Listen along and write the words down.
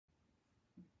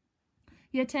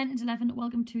Year 10 and 11,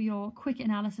 welcome to your quick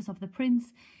analysis of the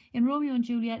prince in Romeo and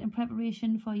Juliet in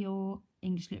preparation for your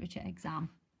English literature exam.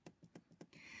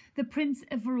 The Prince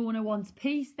of Verona wants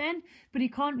peace then, but he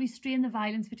can't restrain the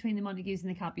violence between the Montagues and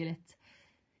the Capulets.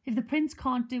 If the prince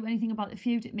can't do anything about the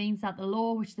feud, it means that the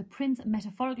law, which the prince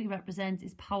metaphorically represents,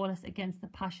 is powerless against the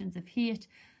passions of hate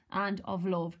and of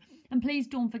love. And please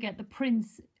don't forget, the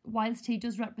prince, whilst he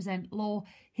does represent law,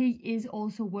 he is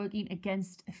also working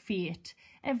against fate.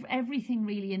 Everything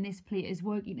really in this play is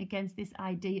working against this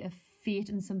idea of fate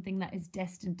and something that is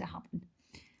destined to happen.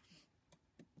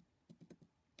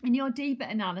 In your deeper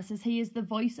analysis, he is the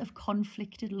voice of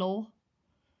conflicted law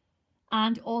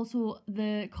and also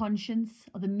the conscience,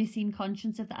 or the missing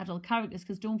conscience, of the adult characters,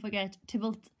 because don't forget,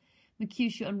 Tybalt,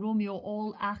 Mercutio and Romeo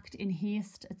all act in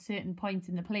haste at certain points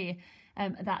in the play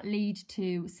that lead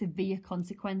to severe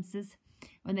consequences,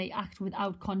 when they act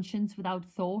without conscience, without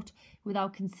thought,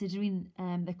 without considering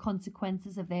the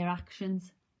consequences of their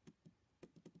actions.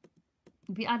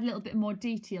 If we add a little bit more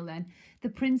detail then, the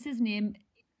prince's name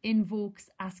invokes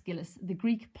Aeschylus, the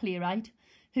Greek playwright,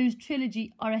 whose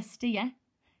trilogy Oresteia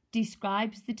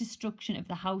describes the destruction of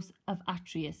the house of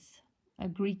Atreus, a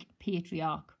Greek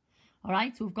patriarch. All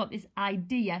right, so we've got this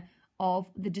idea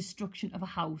of the destruction of a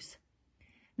house.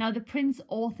 Now, the prince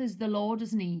authors the law,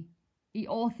 doesn't he? He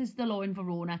authors the law in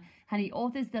Verona, and he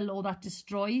authors the law that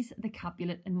destroys the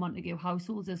Capulet and Montague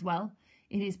households as well,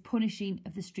 in his punishing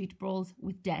of the street brawls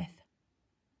with death.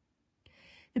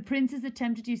 The prince's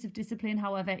attempted use of discipline,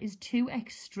 however, is too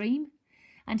extreme,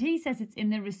 and he says it's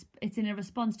in a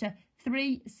response to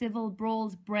 3 civil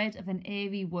brawls bred of an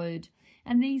airy word.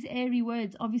 And these airy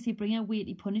words obviously bring a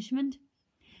weighty punishment.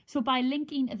 So by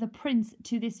linking the prince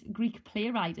to this Greek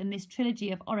playwright and this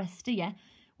trilogy of Oresteia,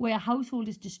 where a household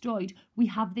is destroyed, we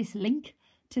have this link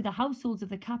to the households of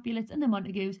the Capulets and the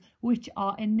Montagues, which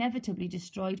are inevitably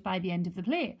destroyed by the end of the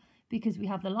play, because we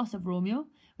have the loss of Romeo,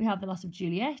 we have the loss of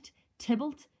Juliet,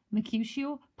 Tybalt,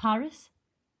 Mercutio, Paris.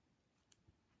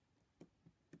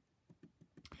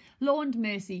 Law and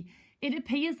mercy. It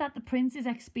appears that the prince is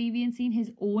experiencing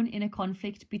his own inner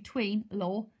conflict between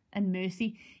law and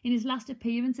mercy. In his last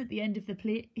appearance at the end of the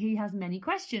play, he has many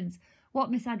questions. What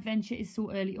misadventure is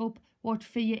so early up? What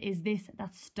fear is this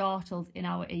that startles in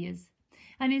our ears?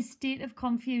 And his state of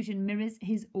confusion mirrors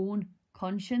his own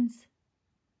conscience.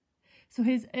 So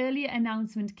his earlier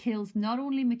announcement kills not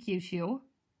only Mercutio,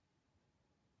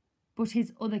 but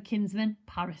his other kinsman,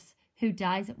 Paris, who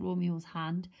dies at Romeo's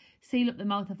hand. Seal up the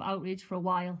mouth of outrage for a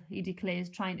while, he declares,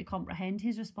 trying to comprehend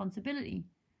his responsibility.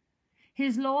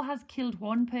 His law has killed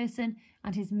one person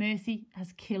and his mercy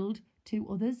has killed 2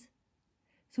 others.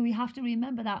 So we have to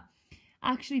remember that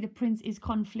actually the prince is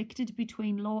conflicted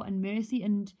between law and mercy,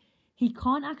 and he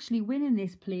can't actually win in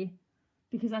this play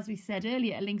because, as we said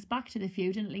earlier, it links back to the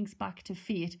feud and it links back to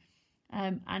fate,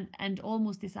 and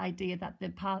almost this idea that the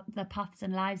paths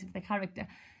and lives of the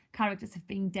characters have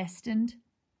been destined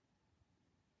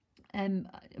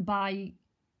by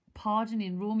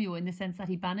pardoning Romeo, in the sense that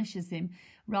he banishes him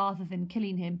rather than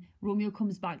killing him. Romeo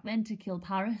comes back then to kill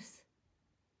Paris.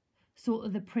 So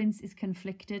the prince is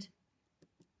conflicted.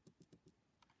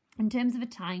 In terms of a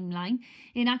timeline,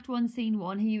 in Act 1, Scene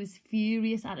 1, he was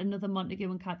furious at another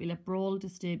Montague and Capulet brawl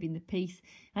disturbing the peace,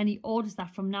 and he orders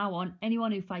that from now on,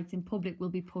 anyone who fights in public will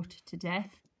be put to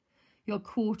death. Your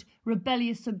quote,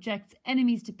 rebellious subjects,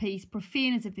 enemies to peace,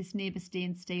 profaners of this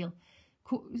neighbour-stained steel.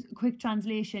 Quick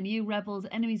translation, you rebels,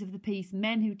 enemies of the peace,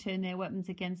 men who turn their weapons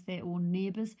against their own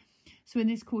neighbours. So in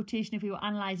this quotation, if we were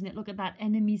analysing it, look at that,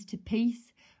 enemies to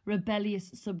peace,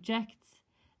 rebellious subjects.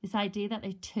 This idea that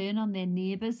they turn on their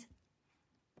neighbours.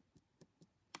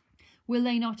 Will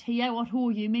they not hear? What ho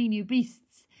you mean, you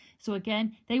beasts? So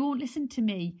again, they won't listen to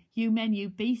me, you men, you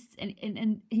beasts.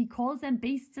 And he calls them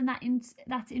beasts, and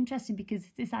that's interesting because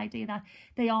it's this idea that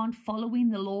they aren't following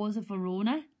the laws of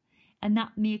Verona, and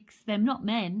that makes them not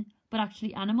men, but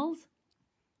actually animals.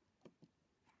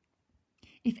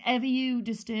 If ever you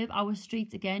disturb our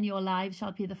streets again, your lives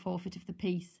shall pay the forfeit of the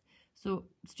peace. So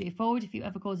straightforward, if you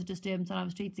ever cause a disturbance on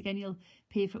our streets again, you'll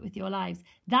pay for it with your lives.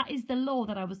 That is the law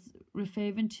that I was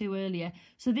referring to earlier.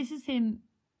 So this is him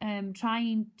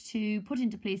trying to put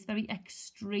into place very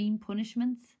extreme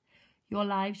punishments. Your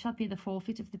lives shall pay the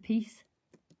forfeit of the peace.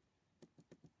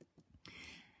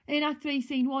 In Act 3,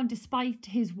 Scene 1, despite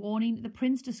his warning, the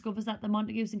prince discovers that the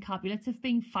Montagues and Capulets have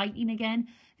been fighting again.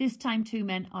 This time 2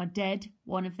 men are dead.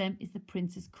 One of them is the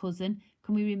prince's cousin.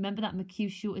 Can we remember that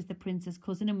Mercutio is the prince's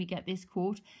cousin? And we get this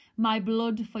quote, my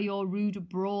blood for your rude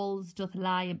brawls doth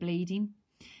lie a bleeding.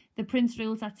 The prince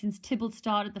rules that since Tybalt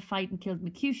started the fight and killed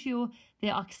Mercutio,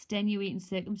 there are extenuating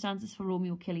circumstances for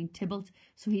Romeo killing Tybalt.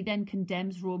 So he then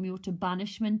condemns Romeo to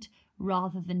banishment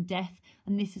rather than death.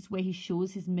 And this is where he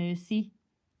shows his mercy.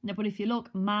 Now, but if you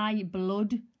look, my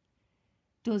blood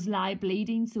does lie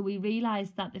bleeding. So we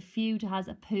realise that the feud has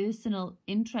a personal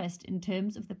interest in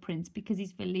terms of the prince because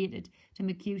he's related to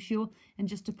Mercutio. And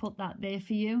just to put that there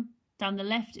for you, down the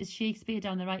left is Shakespeare,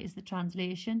 down the right is the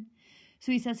translation.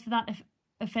 So he says, for that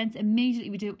offence, immediately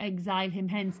we do exile him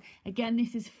hence. Again,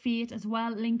 this is fate as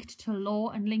well, linked to law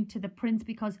and linked to the prince,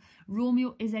 because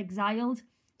Romeo is exiled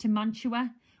to Mantua.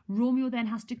 Romeo then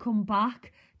has to come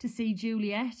back to see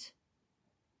Juliet.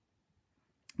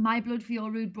 My blood for your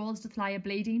rude brawls doth lie a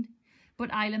bleeding,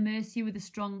 but I'll amerce you with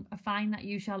a fine that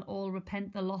you shall all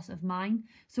repent the loss of mine.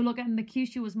 So look at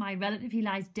Mercutio was my relative. He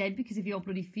lies dead because of your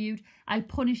bloody feud. I'll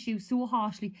punish you so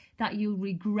harshly that you'll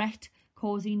regret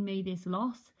causing me this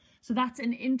loss. So that's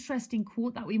an interesting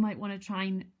quote that we might want to try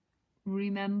and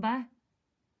remember.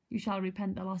 You shall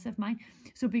repent the loss of mine.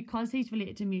 So because he's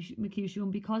related to Mercutio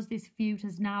and because this feud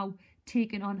has now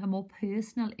taken on a more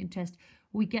personal interest,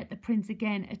 we get the prince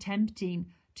again attempting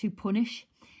to punish.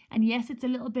 And yes, it's a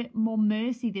little bit more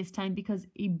mercy this time because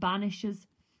he banishes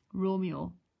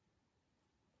Romeo.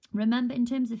 Remember, in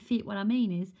terms of fate, what I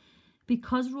mean is,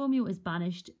 because Romeo is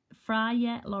banished,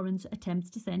 Friar Lawrence attempts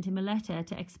to send him a letter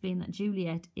to explain that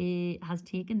Juliet has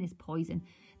taken this poison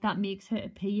that makes her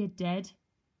appear dead.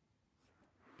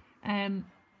 And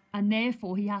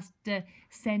therefore he has to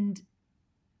send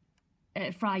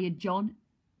Friar John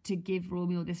to give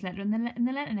Romeo this letter, and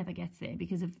the letter never gets there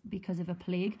because of a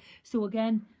plague. So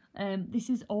again, this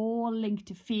is all linked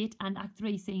to fate, and Act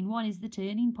 3 Scene 1 is the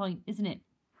turning point, isn't it?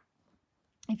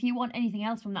 If you want anything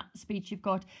else from that speech, you've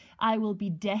got, I will be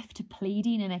deaf to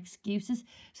pleading and excuses.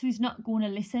 So he's not going to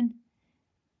listen.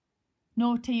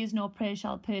 No tears, no prayer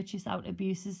shall purchase out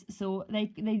abuses. So they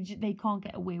can't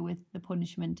get away with the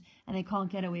punishment, and they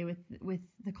can't get away with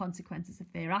the consequences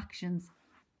of their actions.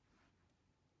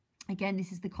 Again,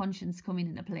 this is the conscience coming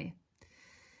into play.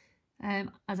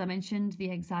 As I mentioned, the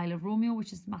exile of Romeo,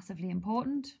 which is massively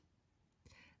important.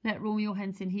 Let Romeo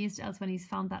hence in haste, else when he's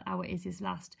found that hour is his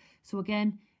last. So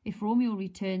again, if Romeo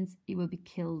returns, he will be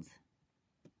killed.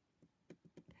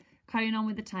 Carrying on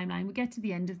with the timeline, we get to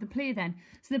the end of the play then.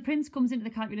 So the prince comes into the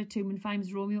Capulet tomb and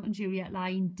finds Romeo and Juliet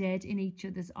lying dead in each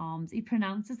other's arms. He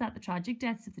pronounces that the tragic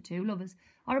deaths of the two lovers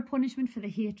are a punishment for the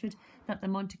hatred that the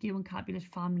Montague and Capulet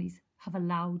families have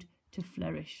allowed to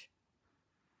flourish.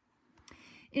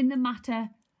 In the matter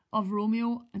of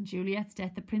Romeo and Juliet's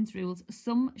death, the prince rules,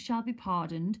 some shall be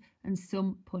pardoned and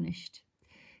some punished.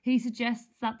 He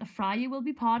suggests that the friar will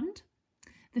be pardoned.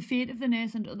 The fate of the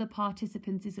nurse and other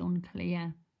participants is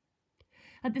unclear.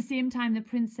 At the same time, the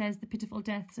prince says the pitiful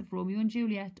deaths of Romeo and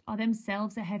Juliet are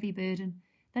themselves a heavy burden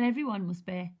that everyone must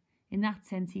bear. In that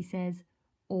sense, he says,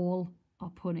 all are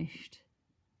punished.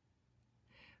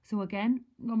 So again,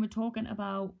 when we're talking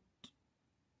about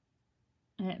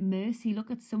mercy, look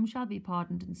at some shall be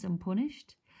pardoned and some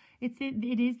punished. It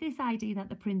is this idea that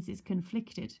the prince is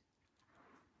conflicted.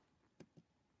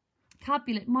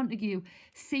 Capulet, Montague,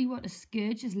 see what a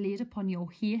scourge is laid upon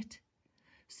your hate.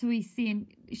 So he's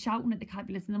saying, shouting at the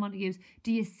Capulets and the Montagues,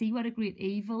 do you see what a great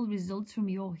evil results from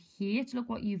your hate? Look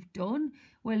what you've done.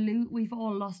 Well, we've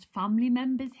all lost family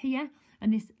members here,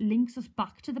 and this links us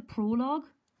back to the prologue.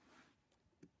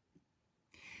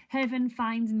 Heaven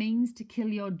finds means to kill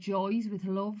your joys with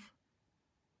love.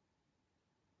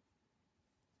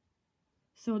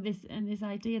 So this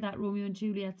idea that Romeo and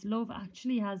Juliet's love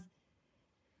actually has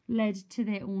led to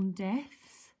their own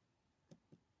deaths.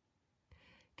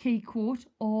 Key quote,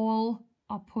 all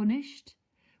are punished.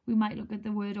 We might look at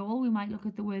the word all, we might look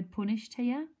at the word punished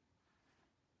here.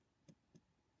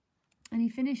 And he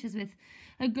finishes with,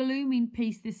 a glooming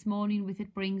peace this morning with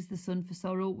it brings the sun for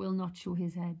sorrow will not show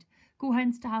his head. Go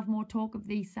hence to have more talk of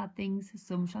these sad things.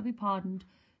 Some shall be pardoned,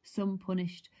 some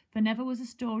punished. For never was a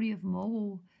story of more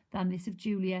woe than this of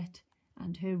Juliet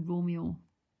and her Romeo.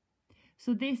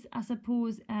 So this, I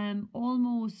suppose,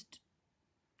 almost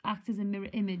acts as a mirror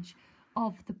image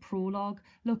of the prologue.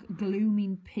 Look,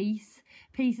 glooming peace.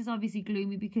 Peace is obviously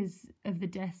gloomy because of the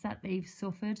deaths that they've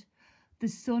suffered. The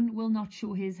sun will not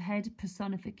show his head,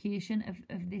 personification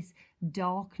of this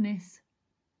darkness.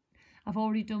 I've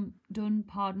already done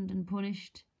pardoned and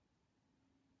punished.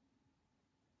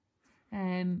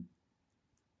 You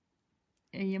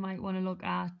might want to look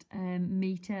at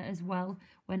meter as well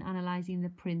when analysing the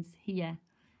prince here.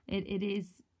 It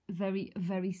is very,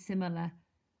 very similar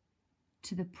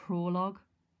to the prologue.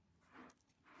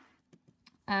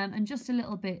 And just a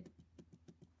little bit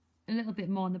a little bit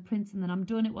more on the prince and then I'm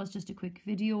done. It was just a quick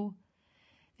video.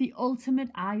 The ultimate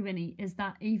irony is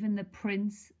that even the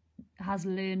prince has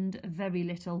learned very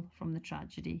little from the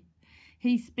tragedy.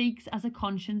 He speaks as a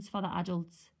conscience for the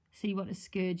adults. See what a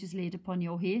scourge is laid upon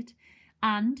your hate.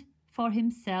 And for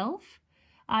himself,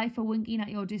 I, for winking at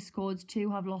your discords too,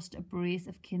 have lost a brace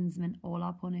of kinsmen, all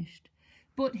are punished.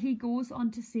 But he goes on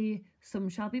to say, some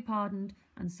shall be pardoned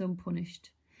and some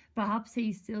punished. Perhaps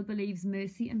he still believes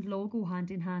mercy and law go hand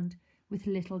in hand, with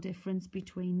little difference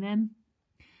between them.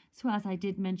 So as I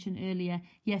did mention earlier,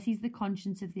 yes, he's the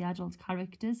conscience of the adult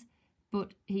characters,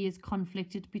 but he is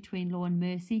conflicted between law and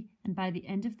mercy, and by the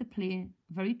end of the play,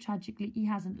 very tragically, he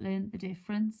hasn't learned the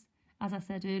difference. As I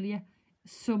said earlier,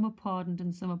 some are pardoned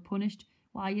and some are punished.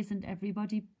 Why isn't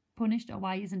everybody punished, or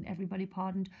why isn't everybody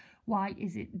pardoned? Why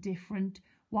is it different?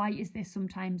 Why is there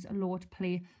sometimes a law to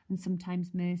play and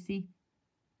sometimes mercy?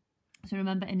 So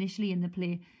remember, initially in the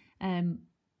play,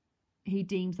 he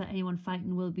deems that anyone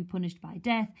fighting will be punished by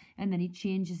death, and then he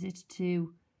changes it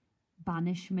to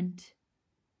banishment.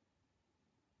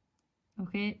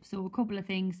 Okay, so a couple of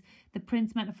things. The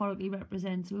prince metaphorically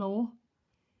represents law.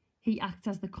 He acts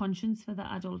as the conscience for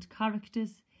the adult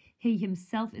characters. He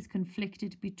himself is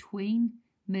conflicted between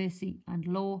mercy and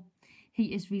law.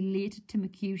 He is related to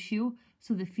Mercutio,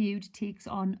 so the feud takes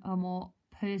on a more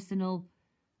personal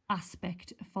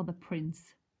aspect for the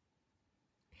prince.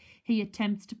 He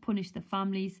attempts to punish the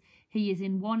families. He is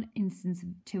in one instance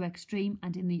too extreme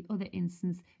and in the other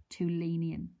instance too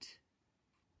lenient.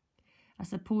 I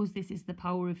suppose this is the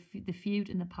power of the feud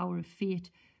and the power of fate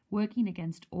working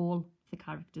against all the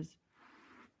characters.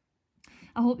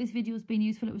 I hope this video has been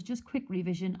useful. It was just quick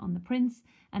revision on the prince,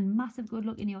 and massive good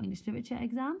luck in your English literature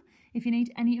exam. If you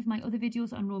need any of my other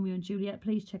videos on Romeo and Juliet,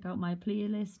 please check out my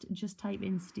playlist. Just type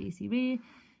in Stacey Reay,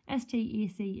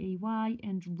 Stacey,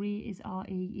 and Reay is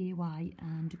Reay,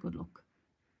 and good luck.